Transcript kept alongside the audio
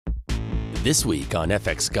This week on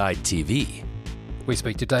FX Guide TV. We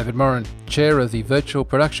speak to David Morin, Chair of the Virtual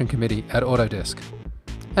Production Committee at Autodesk,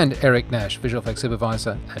 and Eric Nash, Visual Effects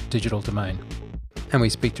Supervisor at Digital Domain. And we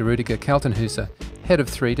speak to Rudiger Kaltenhuser, Head of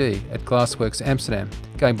 3D at Glassworks Amsterdam,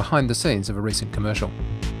 going behind the scenes of a recent commercial.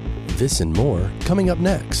 This and more coming up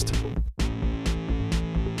next.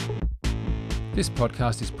 This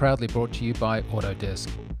podcast is proudly brought to you by Autodesk,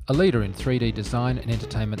 a leader in 3D design and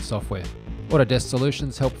entertainment software. Autodesk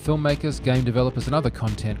solutions help filmmakers, game developers and other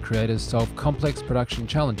content creators solve complex production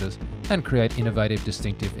challenges and create innovative,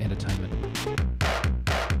 distinctive entertainment.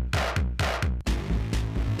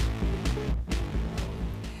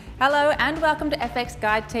 Hello and welcome to FX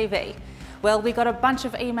Guide TV. Well, we got a bunch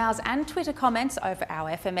of emails and Twitter comments over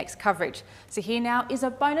our FMX coverage. So here now is a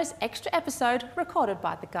bonus extra episode recorded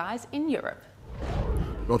by the guys in Europe.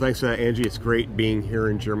 Well, thanks, Angie. It's great being here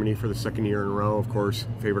in Germany for the second year in a row. Of course,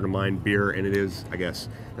 favorite of mine, beer, and it is, I guess,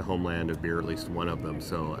 the homeland of beer, at least one of them,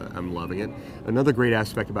 so I'm loving it. Another great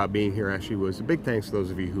aspect about being here actually was a big thanks to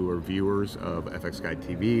those of you who are viewers of FX Guide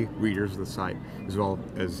TV, readers of the site, as well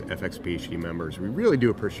as FX PhD members. We really do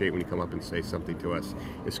appreciate when you come up and say something to us.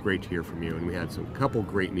 It's great to hear from you, and we had a couple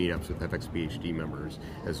great meetups with FX PhD members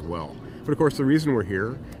as well. But of course, the reason we're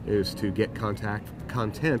here is to get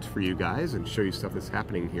content for you guys and show you stuff that's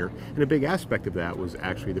happening here. And a big aspect of that was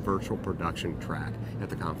actually the virtual production track at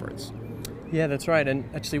the conference. Yeah, that's right. And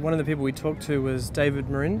actually one of the people we talked to was David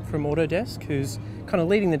Morin from Autodesk, who's kind of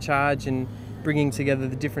leading the charge in bringing together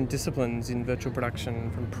the different disciplines in virtual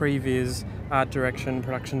production, from previs, art direction,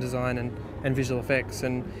 production design and visual effects.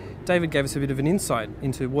 And David gave us a bit of an insight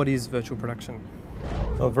into what is virtual production.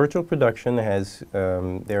 Well, virtual production has,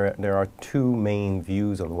 there are two main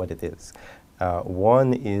views on what it is.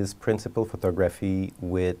 One is principal photography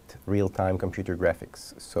with real-time computer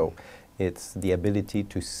graphics. So it's the ability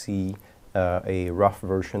to see a rough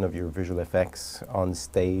version of your visual effects on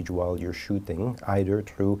stage while you're shooting, either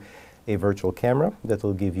through a virtual camera that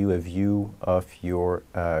will give you a view of your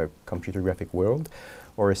computer graphic world,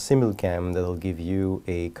 or a simulcam that will give you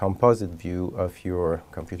a composite view of your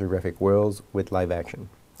computer graphic worlds with live action.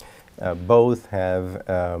 Both have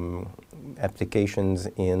applications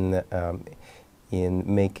in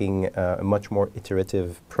making a much more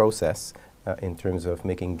iterative process in terms of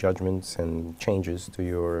making judgments and changes to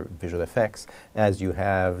your visual effects, as you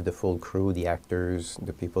have the full crew, the actors,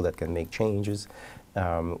 the people that can make changes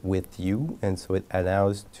with you, and so it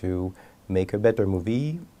allows to make a better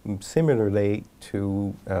movie, similarly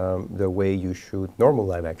to the way you shoot normal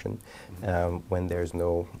live action when there's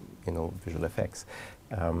no visual effects.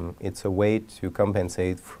 It's a way to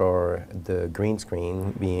compensate for the green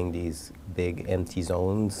screen being these big empty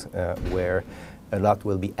zones where a lot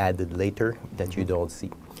will be added later that you don't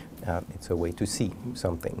see. It's a way to see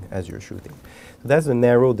something as you're shooting. So that's a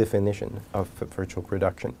narrow definition of virtual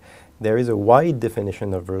production. There is a wide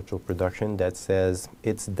definition of virtual production that says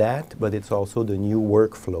it's that, but it's also the new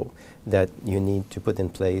workflow that you need to put in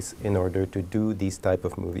place in order to do these type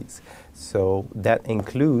of movies. So that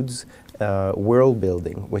includes world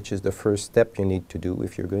building, which is the first step you need to do.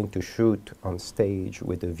 If you're going to shoot on stage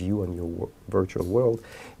with a view on your virtual world,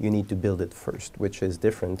 you need to build it first, which is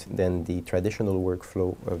different than the traditional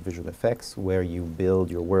workflow of visual effects, where you build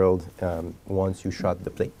your world once you shot the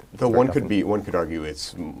plate. Though one could argue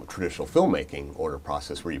it's traditional filmmaking order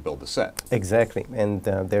process where you build the set. Exactly, and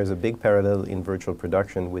there's a big parallel in virtual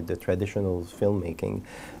production with the traditional filmmaking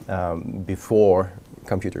before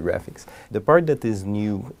computer graphics. The part that is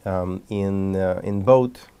new in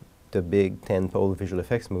both the big tentpole visual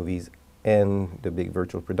effects movies and the big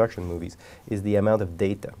virtual production movies is the amount of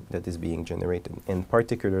data that is being generated, and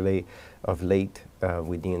particularly of late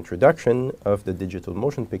with the introduction of the digital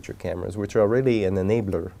motion picture cameras, which are really an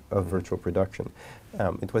enabler of virtual production.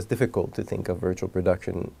 It was difficult to think of virtual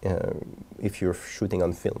production if you're shooting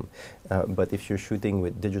on film, but if you're shooting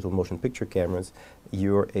with digital motion picture cameras,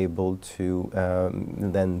 you're able to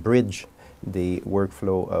then bridge the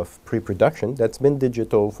workflow of pre-production that's been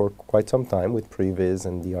digital for quite some time with previs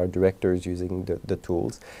and the art directors using the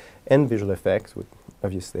tools, and visual effects, with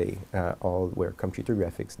obviously all where computer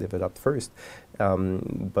graphics developed first.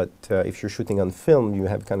 But if you're shooting on film, you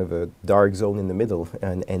have kind of a dark zone in the middle,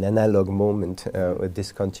 an analog moment, a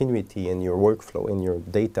discontinuity in your workflow, in your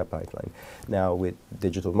data pipeline. Now with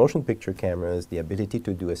digital motion picture cameras, the ability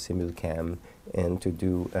to do a simulcam and to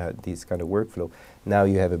do these kind of workflow, now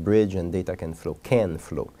you have a bridge and data can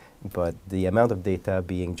flow. But the amount of data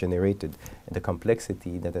being generated, the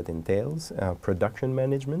complexity that it entails, production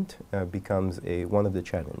management becomes one of the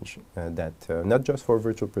challenge that not just for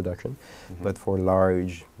virtual production, but for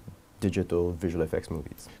large digital visual effects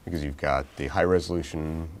movies. Because you've got the high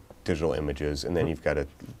resolution digital images, and then you've got a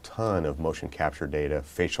ton of motion capture data,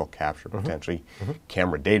 facial capture potentially,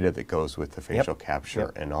 camera data that goes with the facial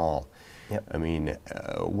capture and all. I mean,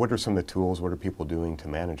 what are some of the tools? What are people doing to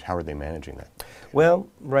manage? How are they managing that? Well,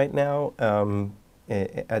 right now,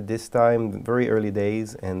 at this time, very early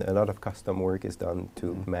days, and a lot of custom work is done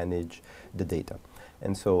to manage the data.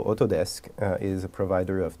 And so Autodesk is a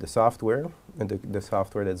provider of the software, and the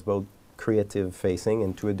software that's both creative facing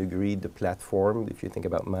and to a degree the platform, if you think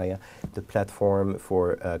about Maya, the platform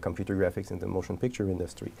for computer graphics in the motion picture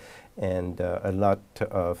industry. And a lot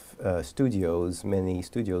of studios, many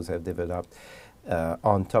studios have developed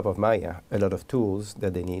on top of Maya a lot of tools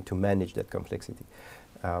that they need to manage that complexity.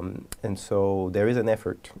 And so there is an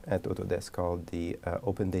effort at Autodesk called the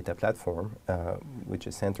Open Data Platform, which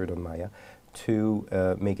is centered on Maya, to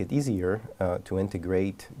make it easier to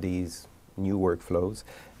integrate these new workflows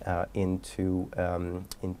into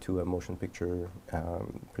a motion picture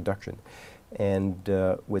production. And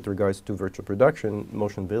with regards to virtual production,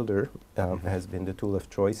 Motion Builder has been the tool of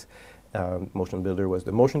choice. Motion Builder was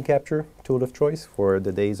the motion capture tool of choice for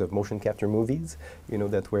the days of motion capture movies, you know,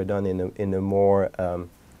 that were done in a more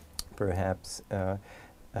perhaps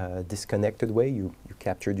disconnected way. You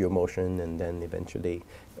captured your motion and then eventually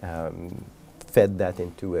fed that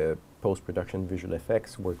into a post-production visual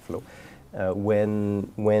effects workflow.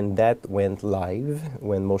 When that went live,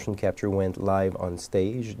 when motion capture went live on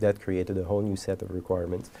stage, that created a whole new set of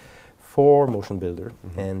requirements for Motion Builder.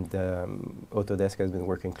 And Autodesk has been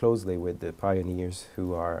working closely with the pioneers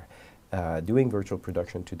who are doing virtual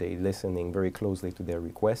production today, listening very closely to their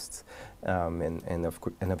requests, and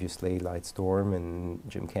obviously Lightstorm and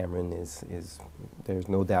Jim Cameron there's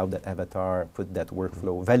no doubt that Avatar put that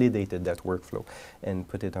workflow, validated that workflow, and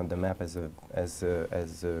put it on the map as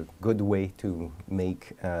a good way to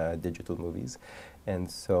make digital movies.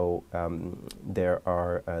 And so there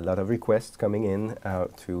are a lot of requests coming in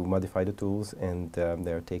to modify the tools, and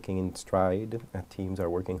they're taking in stride. Teams are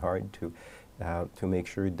working hard to make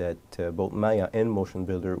sure that both Maya and Motion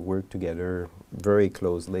Builder work together very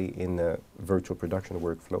closely in a virtual production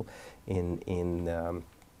workflow, in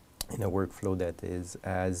a workflow that is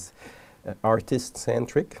as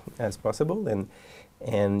artist-centric as possible.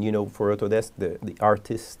 And you know, for Autodesk, the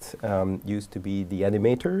artists used to be the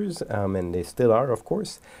animators, and they still are, of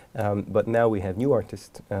course. But now we have new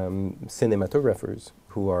artists, cinematographers,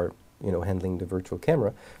 who are, you know, handling the virtual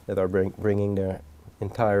camera, that are bringing their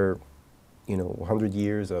entire, you know, 100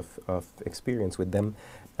 years of experience with them,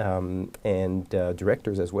 and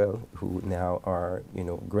directors as well, who now are, you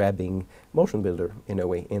know, grabbing Motion Builder in a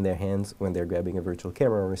way in their hands when they're grabbing a virtual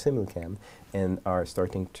camera or a simulcam, and are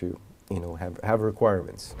starting to, you know, have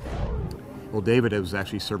requirements. Well, David was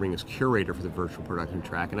actually serving as curator for the virtual production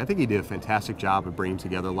track, and I think he did a fantastic job of bringing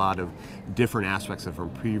together a lot of different aspects of from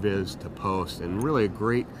previs to post, and really a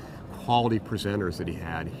great quality presenters that he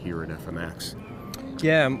had here at FMX.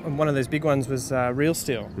 Yeah, and one of those big ones was Real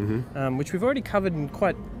Steel, which we've already covered in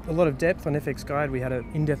quite a lot of depth on FX Guide. We had an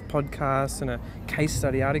in-depth podcast and a case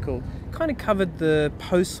study article. Kind of covered the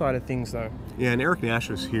post side of things, though. Yeah, and Eric Nash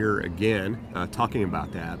was here again talking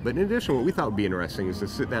about that. But in addition, what we thought would be interesting is to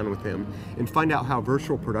sit down with him and find out how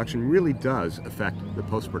virtual production really does affect the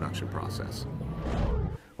post-production process.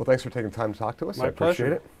 Well, thanks for taking time to talk to us. My I appreciate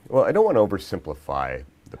pleasure. it. Well, I don't want to oversimplify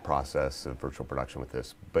the process of virtual production with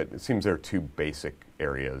this, but it seems there are two basic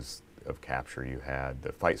areas of capture. You had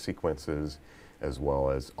the fight sequences as well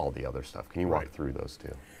as all the other stuff. Can you walk through those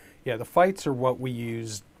two? Yeah, the fights are what we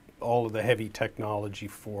use all of the heavy technology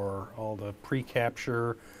for, all the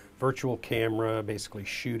pre-capture, virtual camera, basically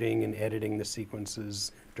shooting and editing the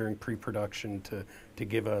sequences during pre-production to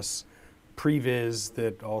give us previs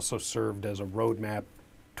that also served as a roadmap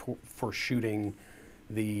for shooting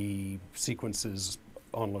the sequences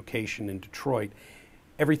on location in Detroit.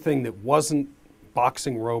 Everything that wasn't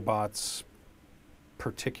boxing robots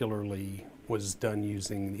particularly was done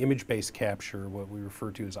using image-based capture, what we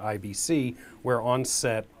refer to as IBC, where on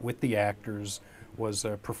set with the actors was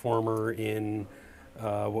a performer in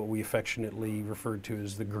what we affectionately referred to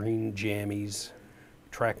as the green jammies,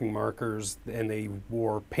 tracking markers, and they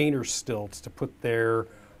wore painter stilts to put their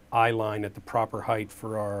eye line at the proper height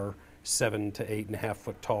for our 7 to 8.5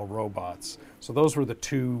 foot tall robots. So those were the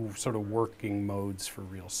two sort of working modes for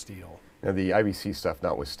Real Steel. Now, the IBC stuff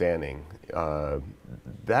notwithstanding,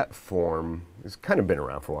 that form has kind of been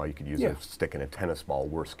around for a while. You could use a stick in a tennis ball,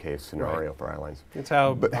 worst case scenario for eye lines. It's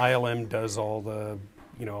how ILM does all the,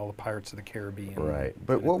 you know, all the Pirates of the Caribbean. Right.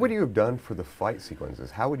 But what would you have done for the fight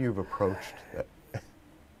sequences? How would you have approached that?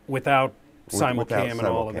 Without simulcam and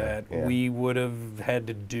all of simulcam, that, yeah. we would have had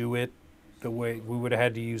to do it the way we would have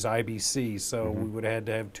had to use IBC, so we would have had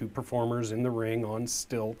to have two performers in the ring on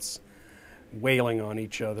stilts, wailing on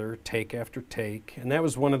each other, take after take, and that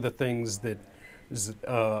was one of the things that is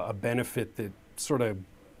a benefit that sort of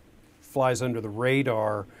flies under the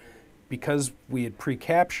radar because we had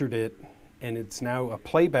pre-captured it and it's now a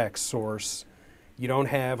playback source. You don't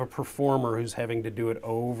have a performer who's having to do it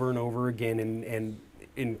over and over again, and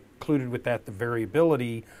included with that the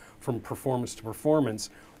variability from performance to performance.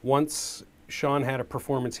 Once Sean had a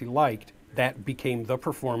performance he liked, that became the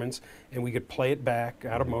performance, and we could play it back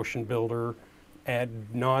out of Motion Builder ad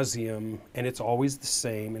nauseum, and it's always the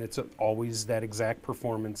same, and it's always that exact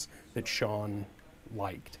performance that Sean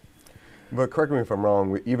liked. But correct me if I'm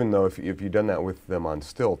wrong, even though if you'd done that with them on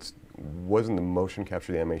stilts, wasn't the motion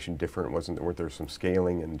capture, the animation different? Weren't there some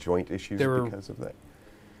scaling and joint issues because of that?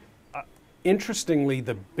 Interestingly,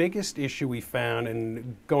 the biggest issue we found,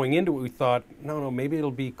 and going into it we thought, no, maybe it'll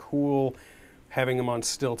be cool having them on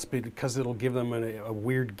stilts because it'll give them a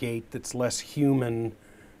weird gait that's less human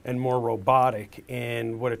and more robotic.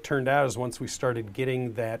 And what it turned out is once we started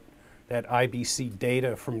getting that IBC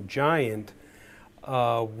data from Giant,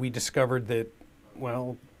 we discovered that,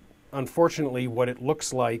 well, unfortunately what it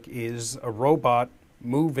looks like is a robot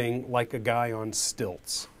moving like a guy on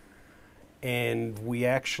stilts. And we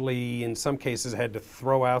actually, in some cases, had to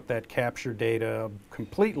throw out that capture data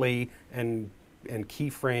completely and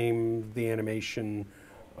keyframe the animation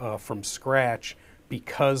from scratch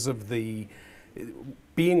because of the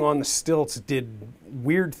being on the stilts did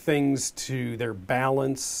weird things to their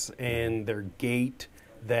balance and their gait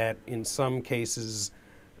that in some cases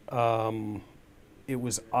it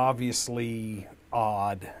was obviously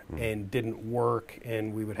odd and didn't work,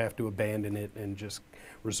 and we would have to abandon it and just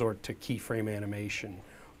resort to keyframe animation.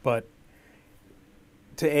 But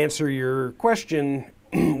to answer your question,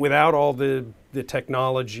 without all the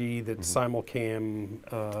technology that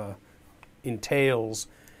simulcam entails,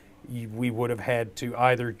 we would have had to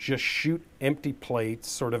either just shoot empty plates,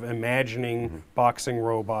 sort of imagining boxing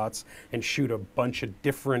robots, and shoot a bunch of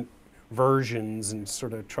different versions and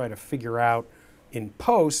sort of try to figure out in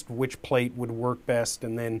post which plate would work best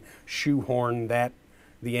and then shoehorn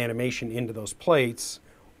the animation into those plates,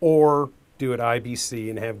 or do it IBC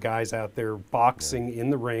and have guys out there boxing in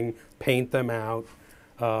the ring, paint them out,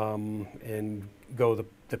 and go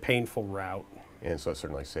the painful route. And so it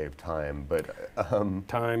certainly saved time, but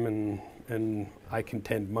time and I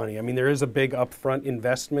contend money. I mean, there is a big upfront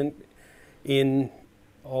investment in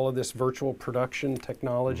all of this virtual production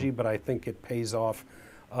technology, but I think it pays off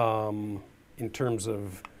in terms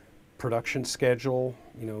of production schedule,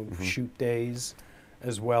 shoot days,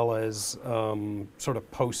 as well as sort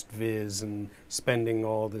of post-viz and spending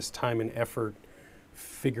all this time and effort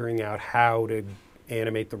figuring out how to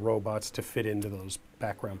animate the robots to fit into those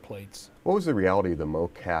background plates. What was the reality of the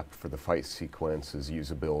mocap for the fight sequences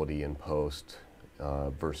usability in post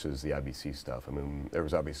versus the IBC stuff? I mean, there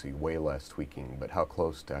was obviously way less tweaking, but how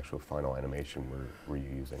close to actual final animation were you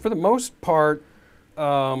using? For the most part,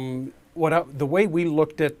 the way we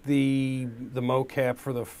looked at the mocap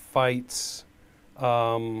for the fights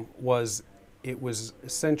was it was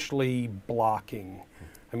essentially blocking.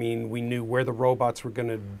 I mean, we knew where the robots were going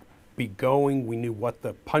to be going. We knew what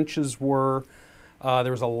the punches were.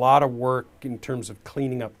 There was a lot of work in terms of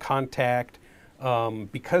cleaning up contact.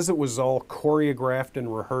 Because it was all choreographed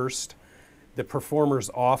and rehearsed, the performers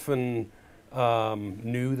often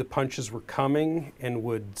knew the punches were coming and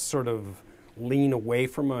would sort of lean away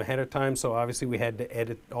from them ahead of time. So obviously we had to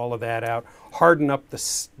edit all of that out, harden up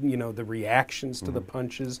the reactions to the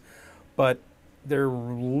punches. But there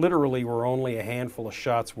literally were only a handful of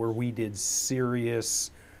shots where we did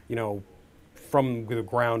serious, from the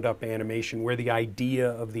ground up animation, where the idea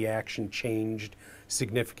of the action changed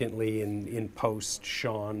significantly. In post,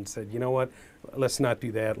 Sean said, you know what, let's not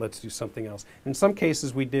do that, let's do something else. In some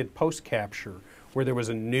cases we did post capture where there was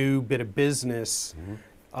a new bit of business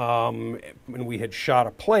and we had shot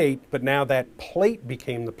a plate, but now that plate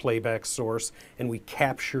became the playback source and we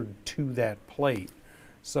captured to that plate.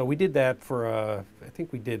 So we did that for I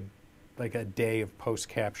think we did like a day of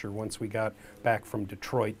post-capture once we got back from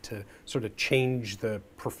Detroit to sort of change the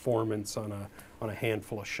performance on a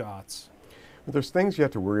handful of shots. But there's things you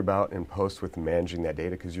have to worry about in post with managing that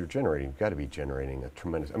data because you've got to be generating a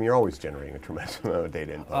tremendous, I mean, you're always generating a tremendous amount of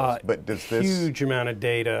data in post, but does this... Huge amount of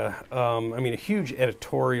data, I mean, a huge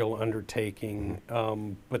editorial undertaking,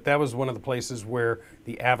 but that was one of the places where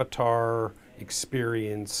the Avatar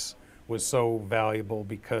experience was so valuable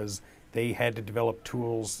because they had to develop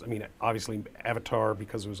tools. I mean, obviously Avatar,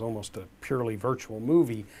 because it was almost a purely virtual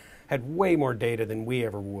movie, had way more data than we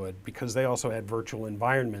ever would because they also had virtual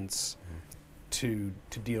environments to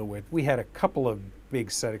deal with. We had a couple of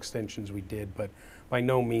big set extensions we did, but by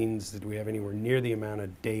no means did we have anywhere near the amount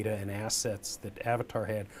of data and assets that Avatar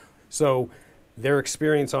had. So their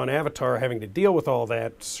experience on Avatar, having to deal with all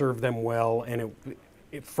that, served them well, and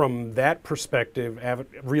from that perspective,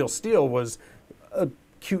 Real Steel was a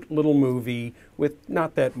cute little movie with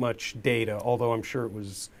not that much data, although I'm sure it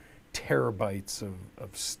was terabytes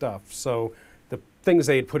of stuff. So the things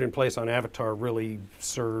they had put in place on Avatar really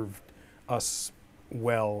served us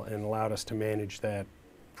well and allowed us to manage that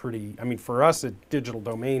pretty. I mean, for us at Digital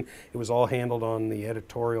Domain, it was all handled on the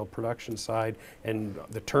editorial production side, and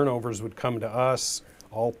the turnovers would come to us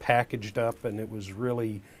all packaged up, and it was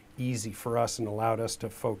really easy for us and allowed us to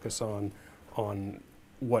focus on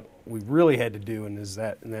what we really had to do, and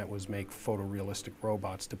that was make photorealistic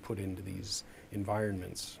robots to put into these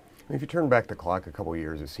environments. If you turn back the clock a couple of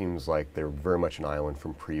years, it seems like they're very much an island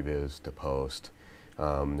from previs to post.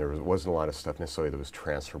 There wasn't a lot of stuff necessarily that was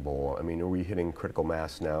transferable. I mean, are we hitting critical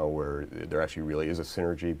mass now where there actually really is a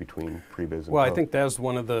synergy between previs and Well, post? I think that was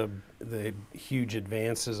one of the huge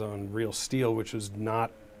advances on Real Steel, which was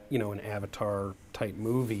not, an Avatar type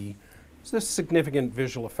movie. It's a significant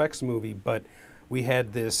visual effects movie, but we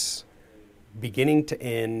had this beginning to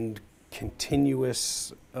end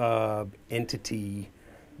continuous entity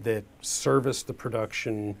that serviced the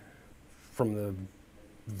production from the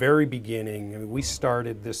very beginning. I mean, we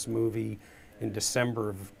started this movie in December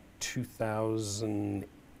of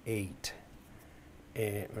 2008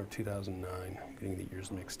 or 2009. I'm getting the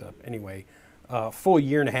years mixed up. Anyway, full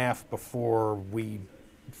year and a half before we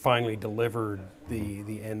finally delivered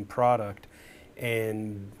the end product,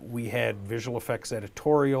 and we had visual effects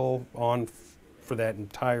editorial on for that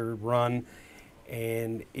entire run.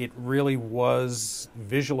 And it really was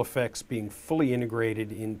visual effects being fully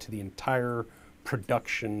integrated into the entire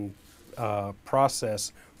production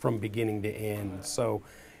process from beginning to end. So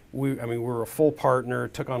we're a full partner,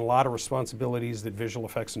 took on a lot of responsibilities that visual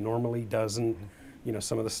effects normally doesn't,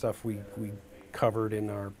 some of the stuff we covered in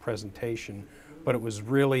our presentation. But it was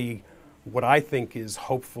really what I think is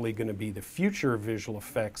hopefully going to be the future of visual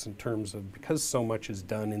effects in terms of, because so much is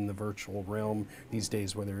done in the virtual realm these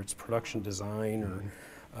days, whether it's production design or,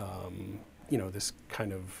 this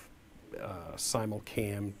kind of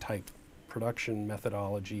simulcam type production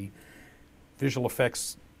methodology. Visual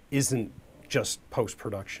effects isn't just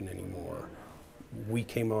post-production anymore. We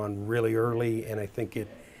came on really early, and I think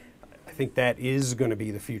that is going to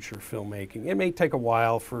be the future of filmmaking. It may take a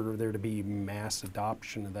while for there to be mass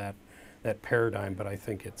adoption of that paradigm, but I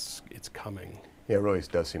think it's coming. Yeah, it really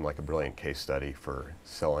does seem like a brilliant case study for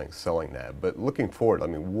selling that. But looking forward, I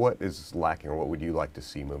mean, what is lacking, or what would you like to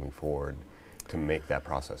see moving forward to make that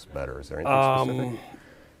process better? Is there anything specific?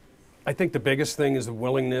 I think the biggest thing is the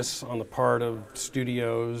willingness on the part of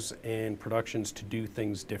studios and productions to do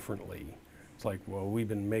things differently. It's like, well, we've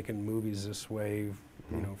been making movies this way,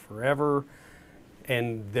 forever,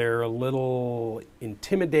 and they're a little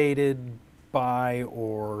intimidated by,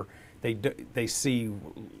 or they see,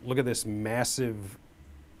 look at this massive,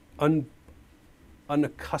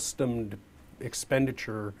 unaccustomed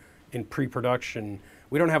expenditure in pre-production.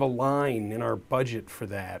 We don't have a line in our budget for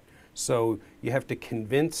that. So you have to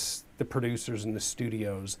convince the producers and the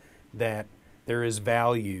studios that there is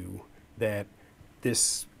value, that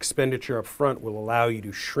this expenditure up front will allow you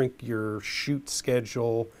to shrink your shoot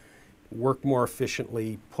schedule, work more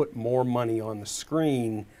efficiently, put more money on the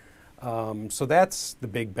screen. So that's the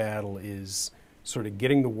big battle, is sort of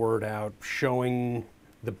getting the word out, showing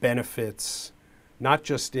the benefits, not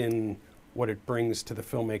just in what it brings to the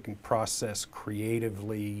filmmaking process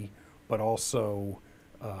creatively, but also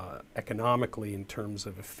economically in terms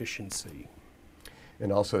of efficiency.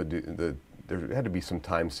 And also, there had to be some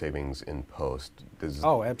time savings in post.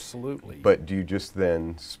 Oh, absolutely. But do you just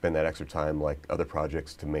then spend that extra time like other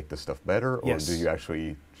projects to make this stuff better, or Yes. do you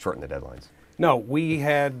actually shorten the deadlines? No, we've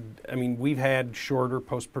had shorter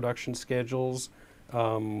post-production schedules.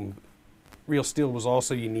 Real Steel was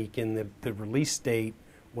also unique in that the release date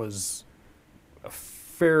was a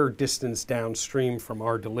fair distance downstream from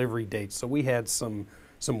our delivery date, so we had some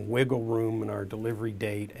wiggle room in our delivery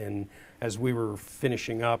date. And as we were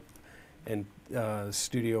finishing up, and the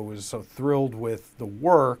studio was so thrilled with the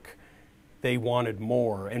work, they wanted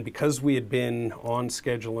more. And because we had been on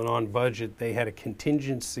schedule and on budget, they had a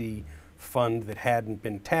contingency fund that hadn't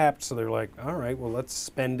been tapped, so they're like, all right, well, let's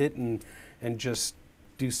spend it and just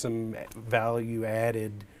do some value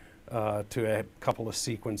added to a couple of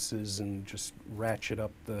sequences and just ratchet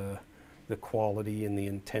up the quality and the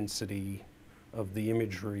intensity of the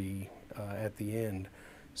imagery at the end.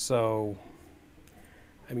 So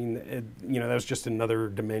I mean, you know, that was just another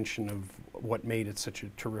dimension of what made it such a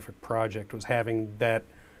terrific project, was having that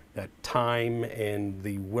time and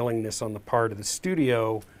the willingness on the part of the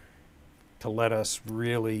studio to let us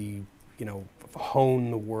really, you know, hone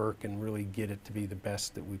the work and really get it to be the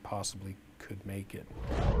best that we possibly could make it.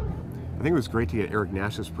 I think it was great to get Eric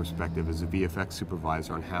Nash's perspective as a VFX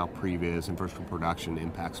supervisor on how previs and virtual production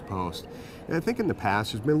impacts post. And I think in the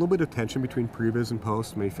past there's been a little bit of tension between previs and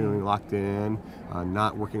post, maybe feeling locked in,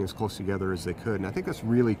 not working as close together as they could. And I think that's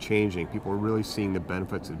really changing. People are really seeing the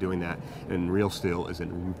benefits of doing that, and Real Steel is a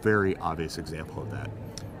very obvious example of that.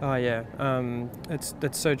 Oh yeah,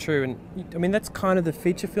 that's so true, and I mean that's kind of the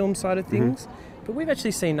feature film side of things. But we've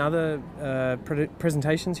actually seen other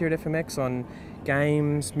presentations here at FMX on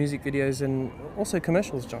games, music videos, and also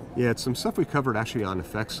commercials, John. Yeah, it's some stuff we covered actually on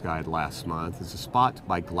FX Guide last month. It's a spot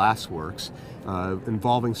by Glassworks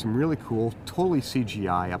involving some really cool, totally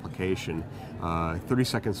CGI application.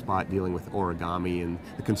 30-second spot dealing with origami and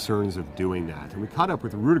the concerns of doing that. And we caught up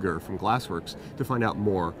with Rudiger from Glassworks to find out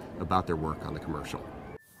more about their work on the commercial.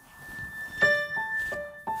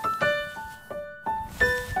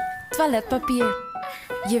 Toiletpapier.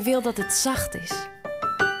 Je wil dat het zacht is.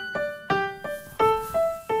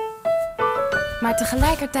 Maar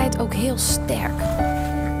tegelijkertijd ook heel sterk.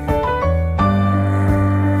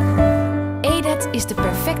 Edet is de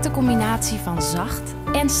perfecte combinatie van zacht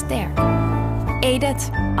en sterk. Edet,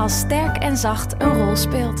 als sterk en zacht een rol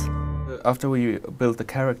speelt. After we built the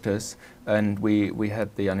characters and we had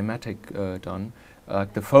the animatic done,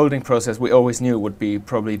 the folding process we always knew would be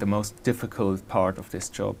probably the most difficult part of this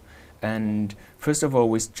job. And first of all,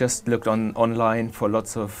 we just looked online for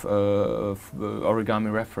lots of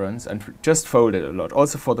origami reference and just folded a lot.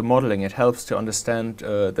 Also for the modeling, it helps to understand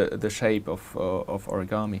the shape of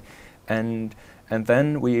origami. And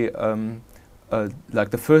then we, like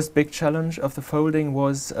the first big challenge of the folding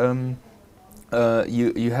was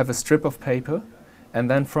you have a strip of paper, and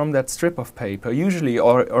then from that strip of paper, usually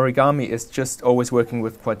origami is just always working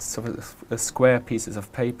with quite square pieces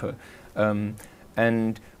of paper.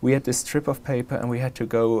 And we had this strip of paper, and we had to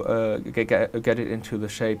go get it into the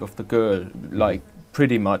shape of the girl, like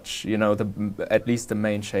pretty much, you know, at least the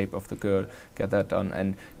main shape of the girl. Get that done,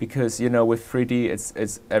 and because you know with 3D,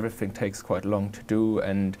 it's everything takes quite long to do,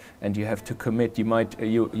 and you have to commit.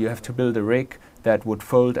 You have to build a rig that would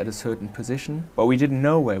fold at a certain position, but we didn't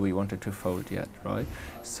know where we wanted to fold yet, right?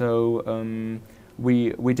 So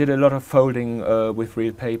we did a lot of folding with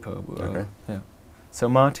real paper. Okay. Yeah. So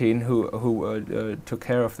Martin, who took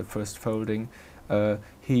care of the first folding,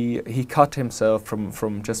 he cut himself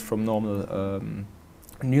from normal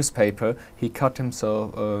newspaper. He cut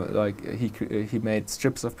himself like he made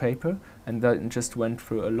strips of paper, and then just went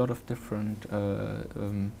through a lot of different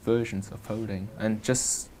versions of folding and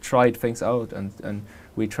just tried things out, and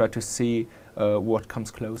we tried to see what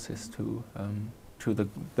comes closest to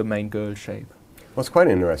the main girl shape. Well, it's quite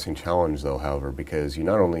an interesting challenge, though, however, because you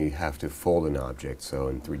not only have to fold an object, so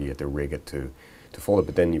in 3D you have to rig it to fold it,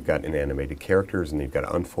 but then you've got an animated characters, and you've got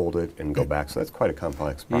to unfold it and go back. So that's quite a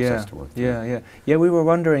complex process to work through. Yeah. We were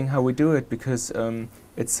wondering how we do it because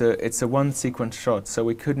it's a one sequence shot, so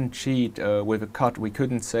we couldn't cheat with a cut. We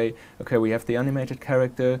couldn't say, okay, we have the animated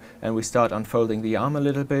character, and we start unfolding the arm a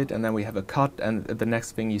little bit, and then we have a cut, and the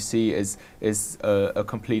next thing you see is a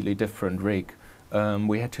completely different rig.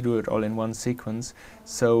 We had to do it all in one sequence.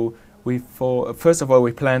 So first of all,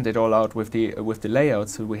 we planned it all out with the layout,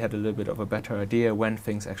 so we had a little bit of a better idea when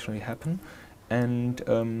things actually happen. And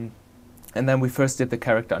then we first did the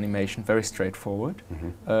character animation, very straightforward,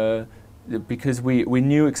 because we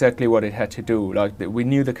knew exactly what it had to do. Like we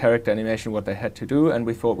knew the character animation, what they had to do, and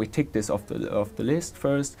we thought we tick this off the list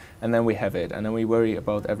first, and then we have it, and then we worry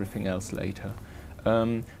about everything else later.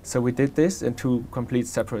 So we did this in two complete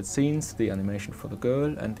separate scenes, the animation for the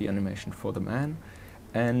girl and the animation for the man,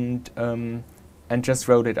 and just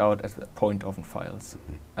wrote it out as point-often files.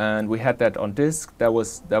 And we had that on disk. That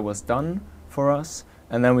was done for us,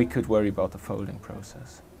 and then we could worry about the folding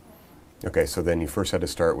process. Okay, so then you first had to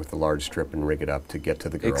start with the large strip and rig it up to get to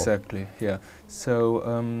the girl. Exactly, yeah. So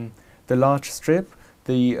the large strip,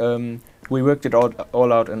 we worked it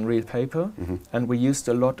all out in real paper, and we used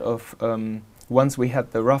a lot of once we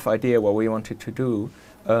had the rough idea what we wanted to do,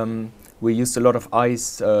 we used a lot of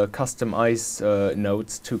custom ice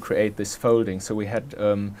nodes to create this folding. So we had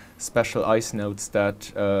special ice nodes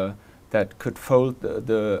that could fold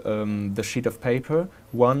the sheet of paper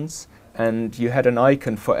once, and you had an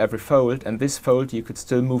icon for every fold, and this fold you could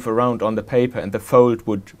still move around on the paper, and the fold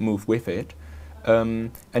would move with it.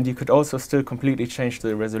 And you could also still completely change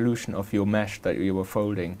the resolution of your mesh that you were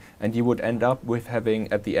folding, and you would end up with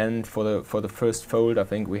having at the end for the first fold, I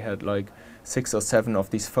think we had like 6 or 7 of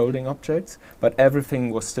these folding objects, but everything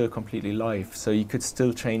was still completely live, so you could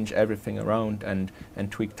still change everything around and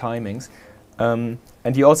tweak timings. And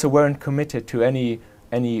you also weren't committed to any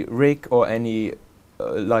rig or any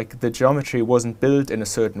like the geometry wasn't built in a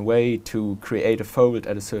certain way to create a fold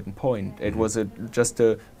at a certain point. It was just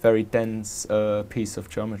a very dense piece of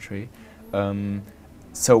geometry,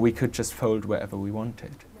 so we could just fold wherever we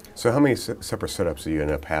wanted. So how many separate setups do you end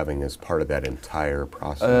up having as part of that entire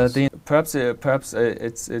process? Perhaps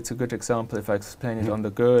it's a good example if I explain it on the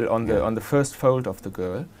girl, on the first fold of the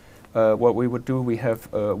girl. What we would do, we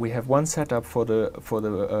have one setup for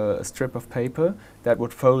the strip of paper that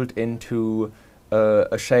would fold into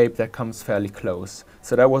a shape that comes fairly close.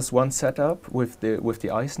 So that was one setup with the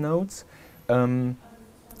ice nodes, and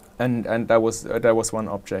that was one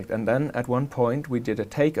object. And then at one point we did a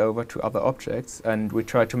takeover to other objects, and we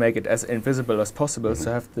tried to make it as invisible as possible,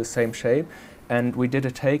 so have the same shape. And we did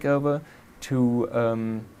a takeover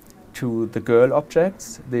to the girl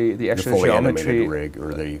objects, the actual fully geometry. animated rig,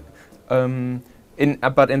 or the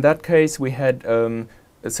but in that case we had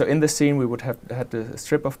so in the scene we would have had the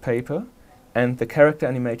strip of paper and the character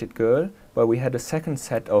animated girl, but we had a second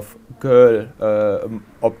set of girl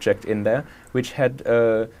object in there, which had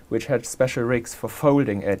special rigs for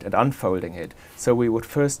folding it and unfolding it. So we would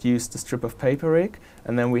first use the strip of paper rig,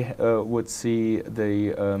 and then we would see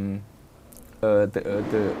the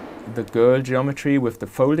girl geometry with the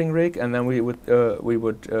folding rig, and then we would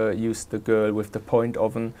use the girl with the point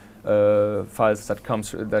oven files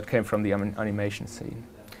that came from the animation scene.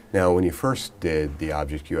 Now, when you first did the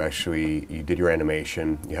object, you did your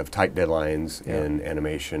animation. You have tight deadlines in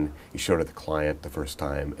animation. You showed it to the client the first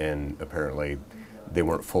time, and apparently they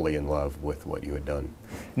weren't fully in love with what you had done.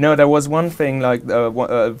 No, there was one thing, like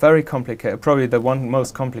very complicated, probably the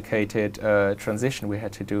most complicated transition we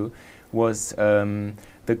had to do was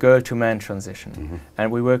the girl to man transition.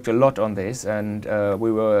 And we worked a lot on this, and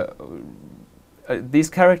these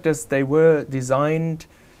characters, they were designed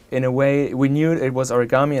in a way, we knew it was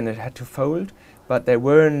origami and it had to fold, but they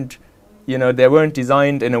weren't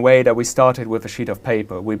designed in a way that we started with a sheet of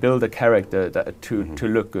paper. We built a character to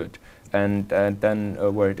look good, and then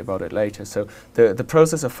worried about it later. So the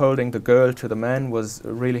process of folding the girl to the man was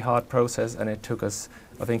a really hard process, and it took us,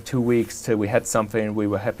 I think, 2 weeks till we had something we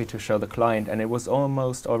were happy to show the client, and it was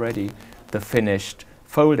almost already the finished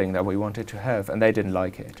folding that we wanted to have, and they didn't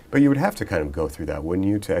like it. But you would have to kind of go through that, wouldn't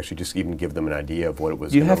you, to actually just even give them an idea of what it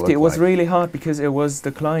was going to look like? It was really hard because it was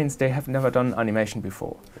the clients, they have never done animation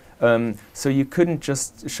before. So you couldn't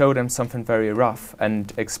just show them something very rough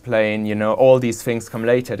and explain, all these things come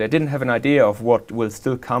later. They didn't have an idea of what will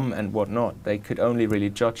still come and what not. They could only really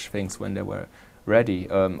judge things when they were ready,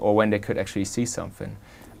 or when they could actually see something.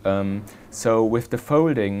 So with the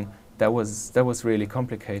folding, that was really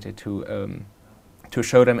complicated to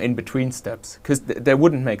show them in between steps, because they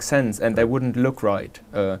wouldn't make sense and they wouldn't look right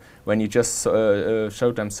when you just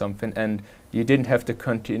showed them something and you didn't have the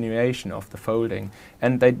continuation of the folding.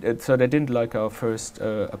 And so they didn't like our first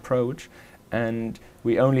approach, and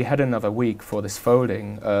we only had another week for this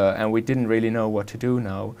folding, and we didn't really know what to do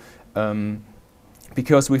now.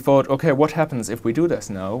 Because we thought, okay, what happens if we do this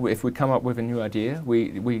now? If we come up with a new idea,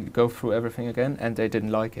 we go through everything again, and they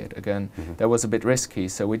didn't like it again. That was a bit risky,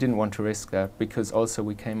 so we didn't want to risk that, because also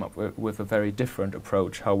we came up with a very different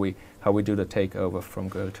approach how we do the takeover from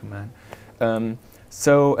girl to man.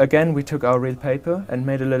 So again, we took our real paper and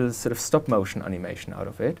made a little sort of stop motion animation out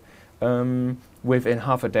of it, within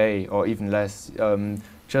half a day or even less.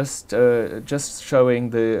 Just showing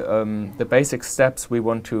the basic steps we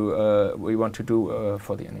want to do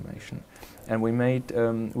for the animation, and we made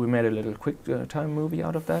a little quick time movie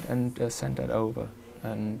out of that and sent that over,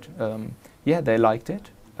 and they liked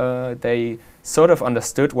it. They sort of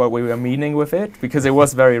understood what we were meaning with it, because it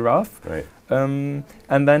was very rough. Right. And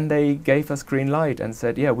then they gave us green light and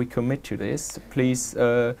said, "Yeah, we commit to this. Please,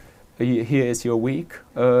 here is your week.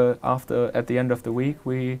 At the end of the week,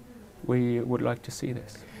 we would like to see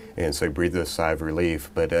this." And so you breathe a sigh of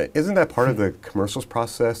relief. But isn't that part of the commercials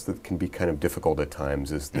process that can be kind of difficult at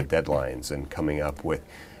times, is the deadlines and coming up with,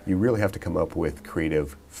 you really have to come up with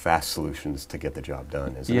creative, fast solutions to get the job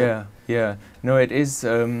done, isn't it? Yeah. No, it is,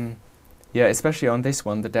 especially on this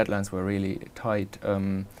one, the deadlines were really tight.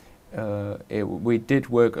 We did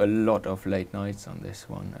work a lot of late nights on this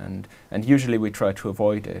one, and usually we try to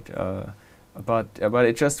avoid it. But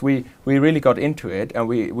it just we really got into it, and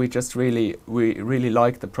we really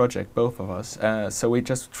liked the project, both of us. So we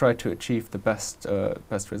just tried to achieve the best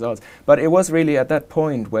results. But it was really at that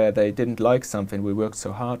point where they didn't like something we worked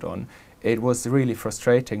so hard on. It was really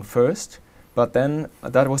frustrating first, but then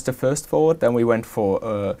that was the first thought. Then we went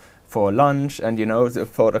for lunch, and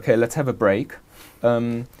thought, okay, let's have a break,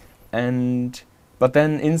 but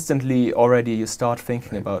then instantly already you start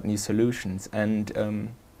thinking about new solutions.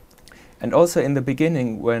 And also in the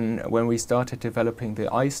beginning, when we started developing the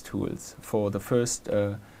ice tools for the first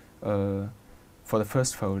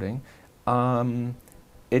folding,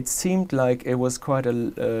 it seemed like it was quite a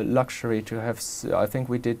luxury to have. I think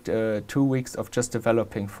we did 2 weeks of just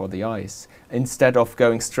developing for the ice instead of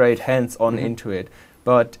going straight hands-on into it.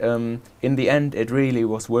 But in the end, it really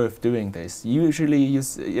was worth doing this. Usually,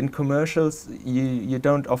 in commercials, you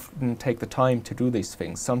don't often take the time to do these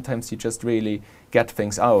things. Sometimes you just really get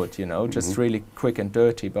things out, just really quick and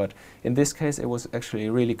dirty. But in this case, it was actually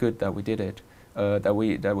really good that we did it. That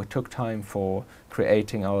we took time for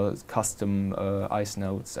creating our custom ice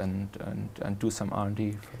notes and do some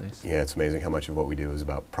R&D for this. Yeah, it's amazing how much of what we do is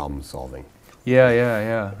about problem solving.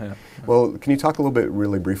 Yeah. Well, can you talk a little bit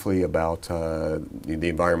really briefly about the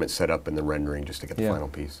environment setup and the rendering just to get the final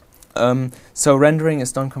piece? So rendering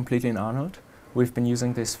is done completely in Arnold. We've been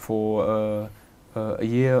using this for a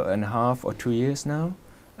year and a half or 2 years now,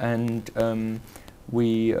 and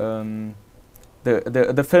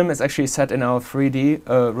the film is actually set in our 3D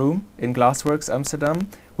room in Glassworks Amsterdam.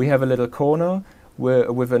 We have a little corner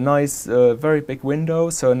with a nice, very big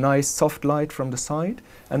window, so a nice soft light from the side.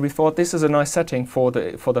 And we thought this is a nice setting for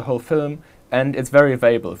the whole film, and it's very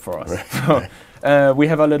available for us. So, we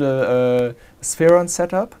have a little Spheron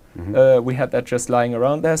setup. We had that just lying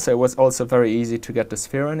around there, so it was also very easy to get the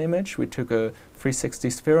Spheron image. We took a 360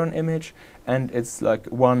 Spheron image, and it's like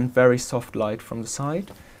one very soft light from the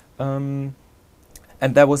side.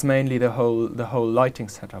 And that was mainly the whole lighting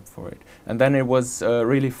setup for it. And then it was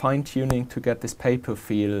really fine-tuning to get this paper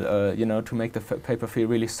feel, to make the paper feel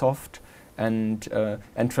really soft and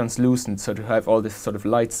translucent, so to have all this sort of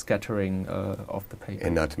light scattering of the paper.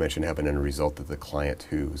 And not to mention having a result that the client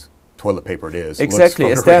whose toilet paper it is. Exactly,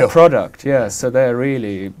 it's their product, yeah, so they're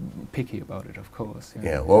really picky about it, of course.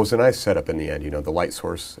 Yeah, well, it was a nice setup in the end. The light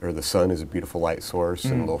source, or the sun, is a beautiful light source,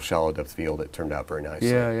 and a little shallow depth field. It turned out very nice.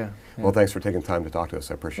 Yeah. Well, thanks for taking time to talk to us.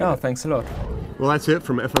 I appreciate it. Oh, thanks a lot. Well, that's it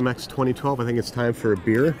from FMX 2012. I think it's time for a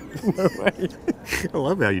beer. No way. I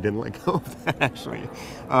love how you didn't let go of that, actually.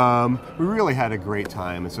 We really had a great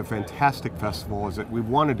time. It's a fantastic festival. We've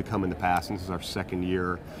wanted to come in the past, and this is our second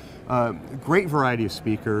year. Great variety of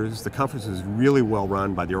speakers. The conference is really well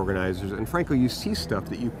run by the organizers, and frankly, you see stuff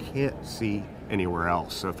that you can't see anywhere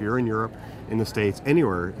else. So if you're in Europe, in the States,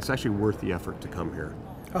 anywhere, it's actually worth the effort to come here.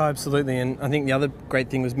 Oh, absolutely, and I think the other great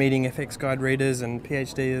thing was meeting FX Guide readers and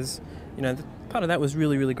PhDers. Part of that was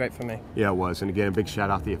really, really great for me. Yeah, it was, and again, a big shout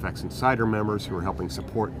out to the FX Insider members who are helping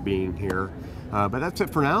support being here. But that's it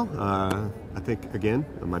for now. I think, again,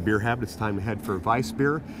 my beer habit, it's time to head for Weiss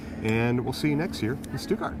beer, and we'll see you next year in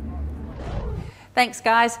Stuttgart. Thanks,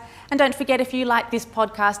 guys. And don't forget, if you like this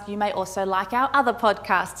podcast, you may also like our other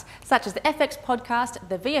podcasts, such as the FX podcast,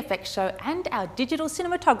 the VFX show, and our digital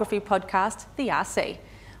cinematography podcast, the RC.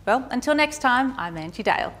 Well, until next time, I'm Angie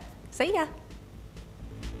Dale. See ya.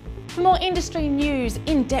 For more industry news,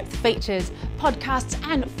 in-depth features, podcasts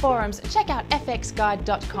and forums, check out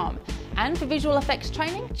fxguide.com. And for visual effects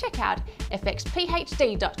training, check out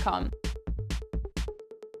fxphd.com.